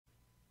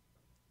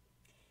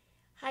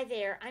Hi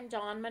there, I'm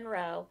Dawn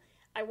Monroe.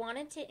 I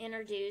wanted to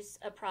introduce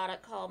a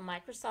product called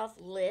Microsoft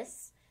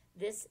Lists.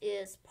 This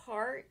is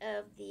part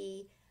of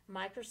the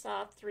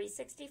Microsoft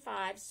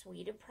 365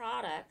 suite of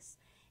products.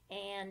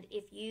 And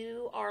if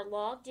you are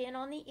logged in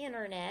on the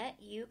internet,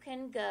 you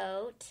can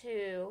go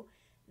to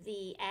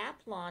the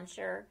app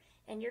launcher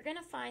and you're going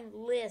to find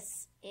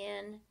lists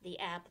in the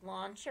app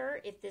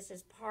launcher if this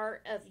is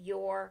part of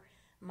your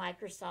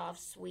Microsoft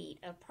suite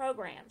of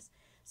programs.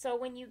 So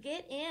when you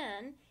get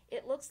in,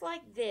 it looks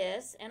like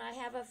this, and I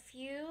have a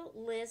few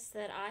lists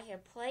that I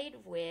have played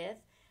with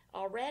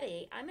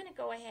already. I'm going to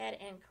go ahead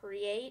and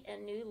create a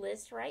new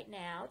list right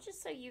now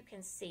just so you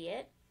can see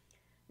it.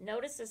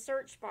 Notice the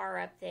search bar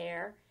up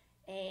there,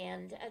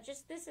 and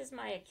this is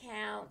my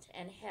account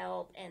and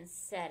help and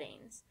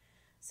settings.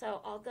 So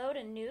I'll go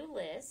to new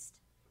list,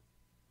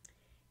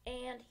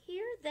 and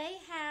here they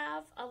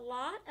have a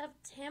lot of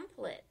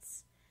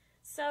templates.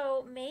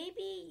 So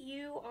maybe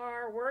you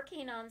are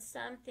working on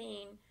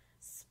something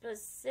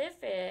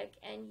specific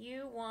and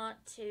you want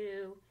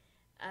to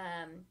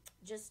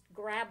just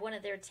grab one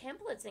of their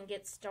templates and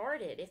get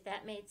started, if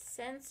that made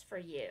sense for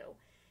you.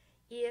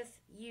 If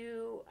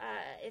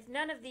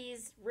none of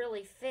these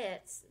really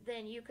fits,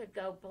 then you could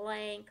go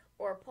blank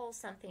or pull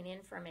something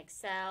in from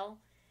Excel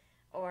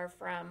or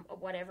from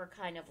whatever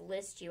kind of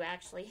list you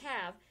actually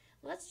have.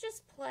 Let's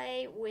just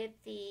play with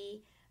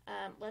the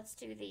let's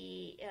do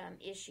the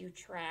issue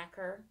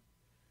tracker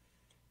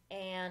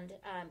and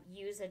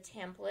use a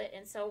template.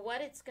 And so what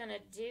it's going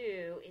to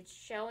do, it's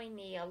showing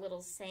me a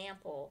little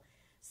sample.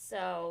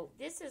 So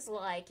this is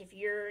like if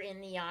you're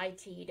in the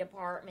IT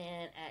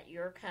department at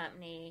your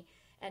company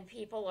and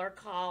people are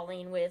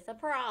calling with a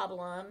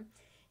problem,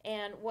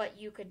 and what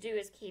you could do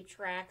is keep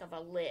track of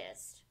a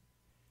list.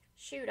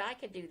 Shoot, I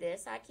could do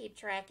this. I keep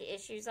track of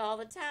issues all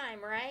the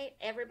time, right?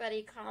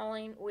 Everybody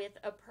calling with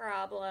a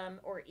problem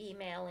or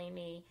emailing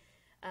me.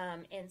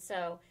 And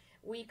so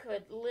we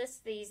could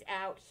list these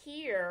out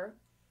here,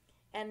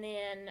 and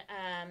then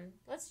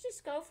let's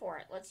just go for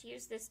it. Let's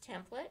use this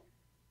template.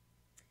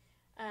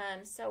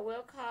 So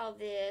we'll call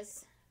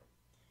this,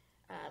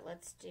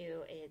 let's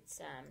do, it's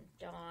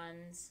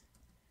Dawn's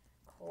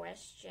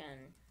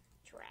question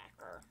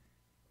tracker.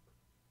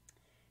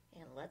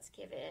 And let's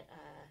give it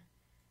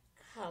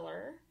a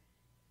color,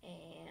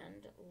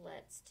 and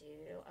let's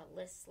do a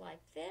list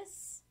like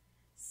this.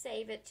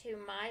 Save it to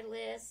my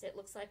list. It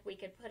looks like we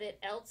could put it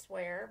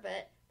elsewhere,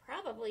 but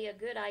probably a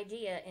good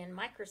idea in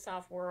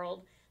Microsoft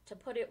world to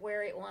put it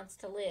where it wants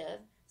to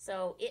live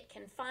so it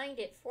can find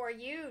it for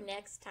you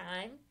next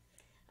time.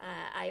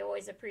 I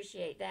always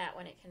appreciate that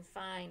when it can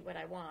find what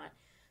I want.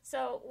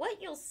 So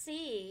what you'll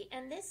see,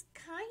 and this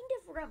kind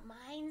of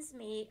reminds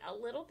me a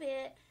little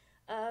bit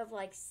of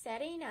like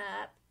setting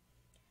up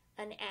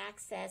an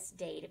Access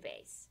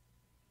database.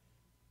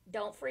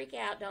 Don't freak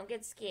out, don't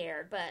get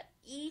scared, but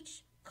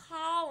each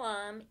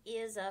column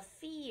is a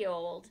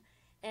field,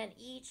 and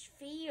each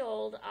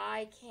field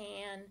I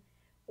can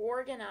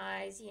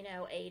organize,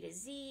 A to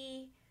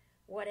Z,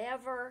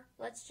 whatever.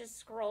 Let's just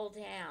scroll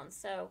down.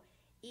 So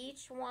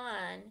each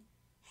one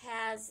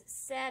has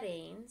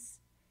settings,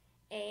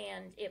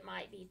 and it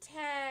might be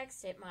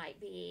text, it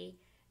might be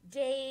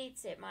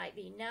dates, it might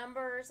be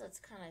numbers. Let's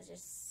kind of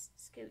just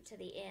scoot to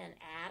the end,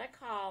 add a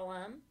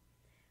column,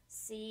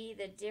 see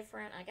the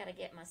different, I got to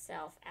get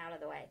myself out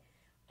of the way,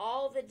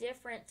 all the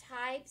different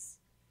types.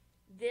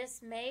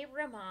 This may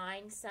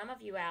remind some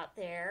of you out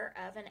there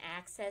of an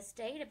Access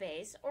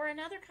database or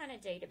another kind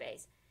of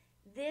database.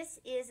 This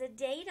is a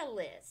data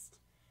list.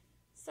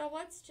 So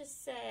let's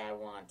just say I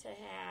want to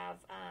have,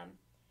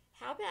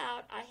 how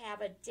about I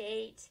have a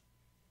date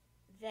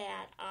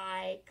that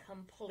I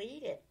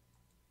completed.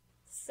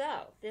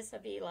 So this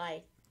would be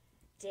like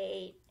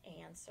date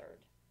answered.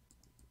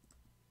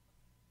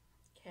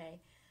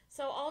 Okay,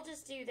 so I'll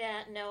just do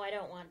that. No, I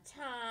don't want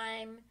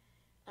time,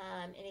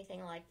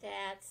 anything like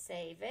that.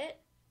 Save it.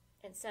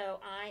 And so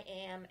I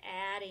am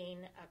adding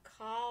a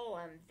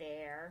column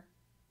there.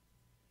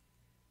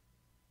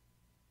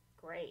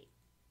 Great.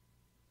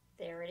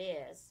 There it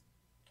is.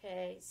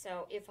 Okay,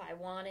 so if I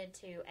wanted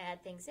to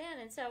add things in,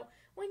 and so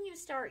when you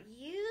start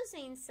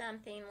using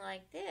something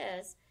like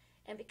this,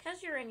 and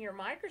because you're in your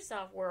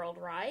Microsoft world,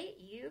 right,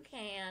 you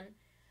can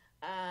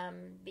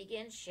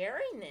begin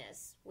sharing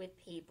this with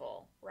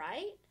people,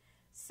 right?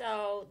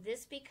 So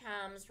this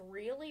becomes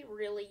really,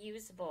 really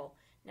usable.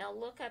 Now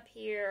look up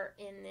here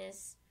in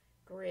this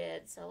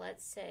grid. So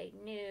let's say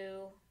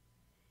new,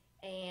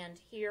 and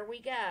here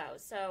we go.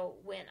 So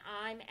when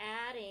I'm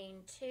adding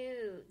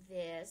to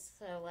this,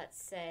 so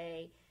let's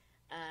say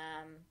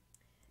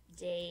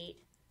date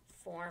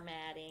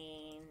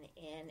formatting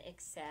in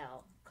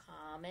Excel,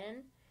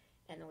 common,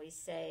 and we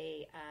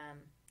say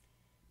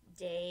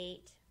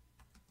date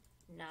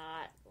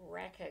not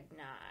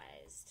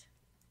recognized,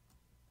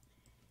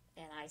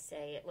 and I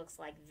say it looks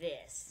like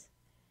this,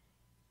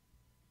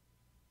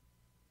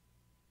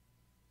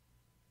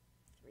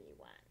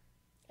 3-1,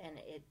 and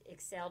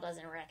Excel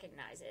doesn't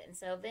recognize it. And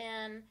so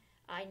then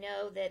I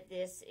know that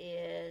this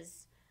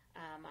is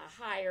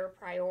a higher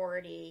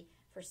priority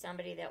for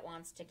somebody that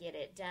wants to get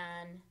it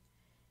done.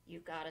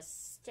 You've got a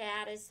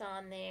status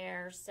on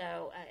there,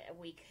 so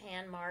we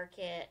can mark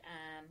it.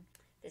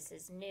 This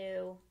is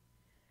new.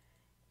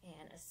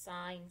 And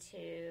assign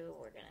to,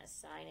 we're going to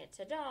assign it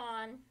to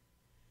Dawn.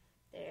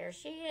 There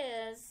she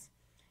is.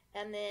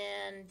 And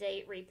then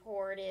date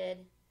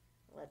reported.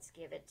 Let's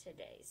give it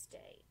today's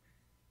date.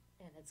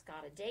 And it's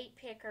got a date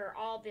picker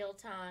all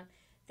built on.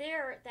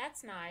 There,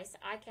 that's nice.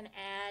 I can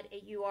add a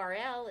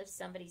URL if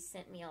somebody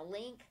sent me a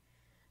link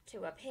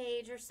to a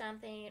page or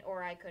something,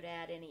 or I could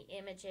add any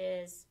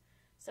images.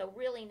 So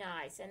really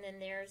nice. And then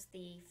there's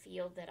the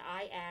field that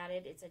I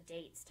added. It's a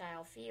date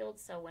style field,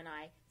 so when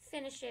I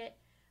finish it,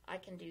 I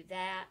can do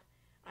that.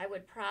 I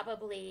would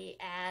probably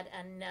add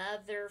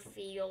another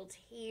field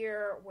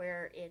here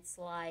where it's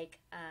like,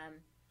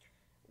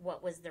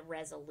 what was the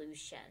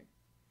resolution?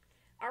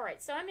 All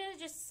right, so I'm going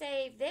to just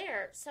save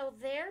there. So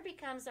there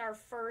becomes our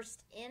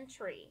first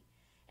entry.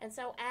 And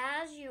so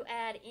as you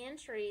add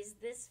entries,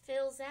 this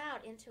fills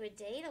out into a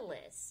data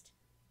list.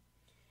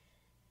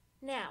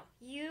 Now,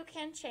 you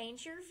can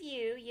change your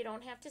view. You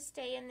don't have to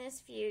stay in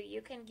this view.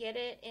 You can get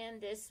it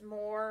in this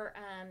more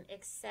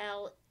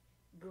Excel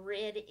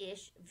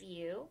grid-ish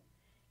view.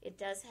 It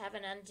does have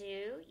an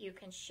undo. You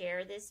can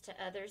share this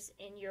to others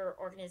in your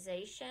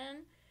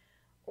organization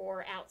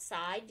or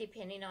outside,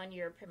 depending on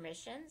your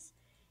permissions.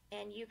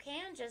 And you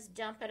can just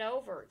dump it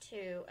over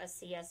to a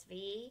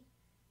CSV,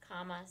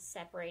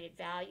 separated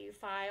value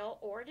file,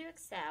 or to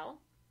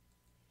Excel.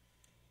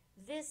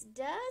 This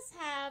does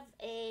have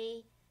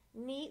a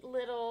neat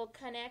little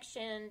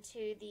connection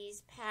to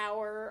these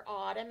Power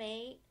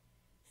Automate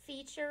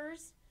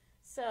features.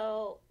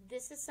 So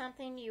this is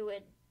something you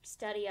would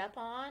study up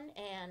on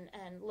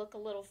and look a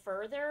little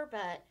further,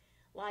 but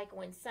like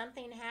when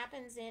something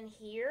happens in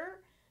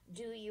here,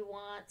 do you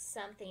want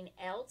something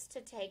else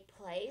to take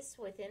place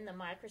within the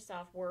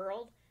Microsoft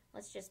world?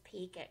 Let's just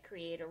peek at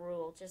create a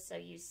rule just so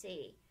you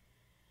see.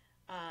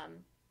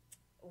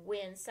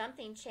 When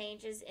something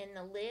changes in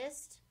the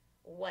list,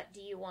 what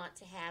do you want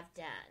to have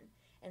done?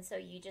 And so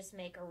you just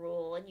make a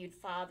rule and you'd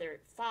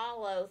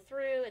follow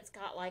through. It's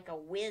got like a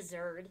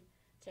wizard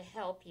to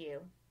help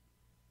you.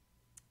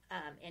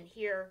 And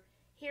here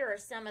are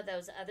some of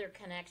those other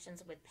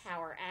connections with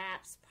Power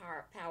Apps,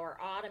 Power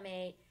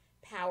Automate,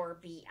 Power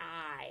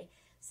BI.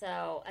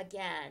 So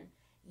again,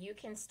 you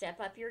can step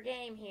up your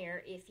game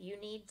here if you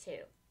need to.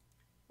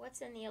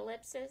 What's in the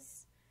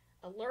ellipsis?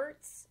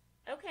 Alerts.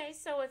 Okay,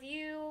 so if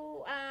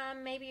you,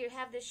 maybe you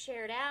have this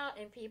shared out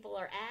and people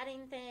are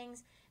adding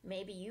things,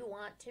 maybe you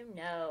want to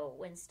know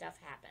when stuff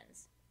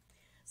happens.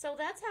 So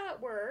that's how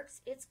it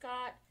works. It's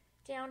got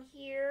down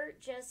here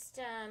just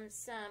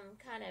some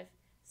kind of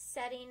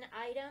setting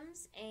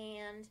items,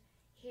 and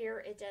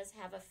here it does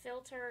have a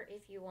filter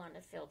if you want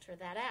to filter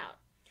that out.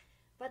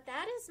 But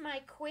that is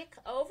my quick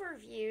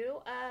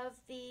overview of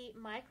the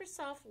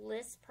Microsoft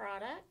List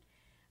product.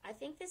 I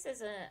think this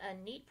is a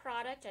neat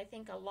product. I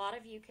think a lot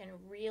of you can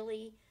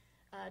really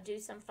do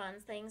some fun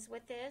things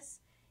with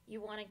this.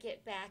 You want to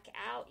get back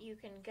out, you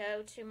can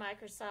go to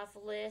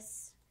Microsoft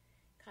Lists,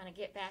 kind of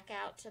get back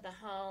out to the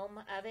home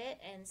of it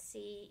and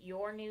see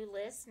your new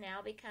list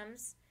now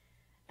becomes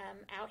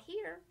out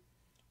here,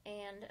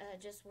 and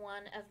just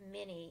one of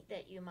many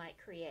that you might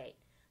create.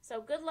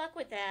 So good luck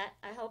with that.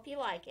 I hope you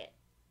like it.